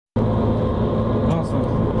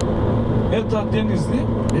Это Денизли,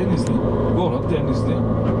 город Денизли.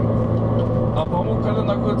 А Памуккале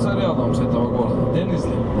находится рядом с этого города.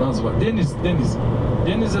 Денизли название.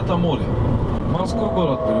 Дениз это море. Морской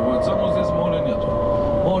город переводится, но здесь моря нету.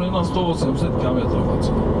 Море на 180 километров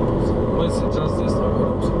отсюда. Мы сейчас здесь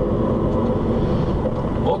находимся.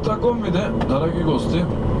 Вот в таком виде, дорогие гости,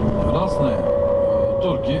 разные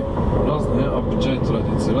турки, разные обычаи,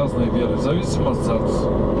 традиции, разные веры, в зависимости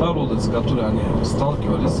от народа, с которыми они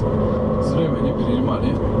сталкивались, с временем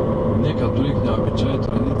перенимали некоторые обычаи,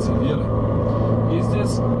 традиции, веры. И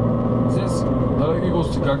здесь, дорогие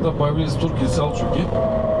гости, когда появились турки-селчуки,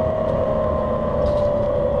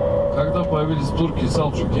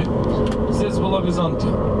 здесь была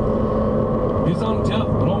Византия. Византия,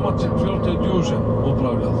 Рома 4 дюжин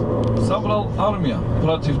управлял. Собрал армию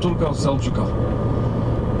против турков-селчуков.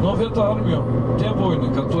 Но в эту армию, те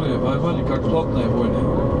войны, которые воевали как платные войны,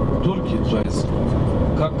 турки, то есть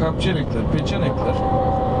как копчениклер, печениклер,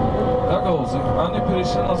 гагаузы, они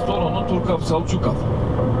перешли на сторону турков-селчуков.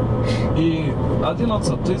 И в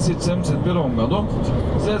 1171 году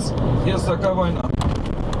здесь есть такая война.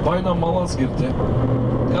 Война Малазгирте,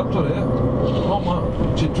 которые Рома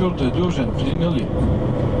 4 дюжин пленили.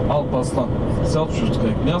 Алпаслан,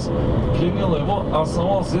 селчукский князь, пленил его,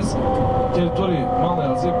 основал здесь территории Малой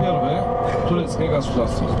Азии первое турецкое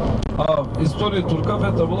государство. А в истории турков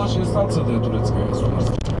это было 16-е турецкое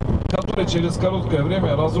государство, которое через короткое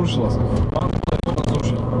время разрушилось. Монголы его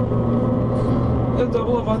разрушили. Это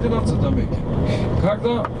было в 11 веке,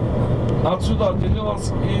 когда отсюда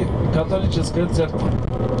отделилась и католическая церковь.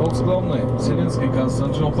 Главный Вселенский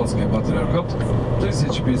Константинопольский патриархат в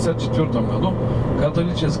 1054 году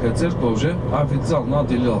католическая церковь уже официально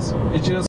отделилась. И через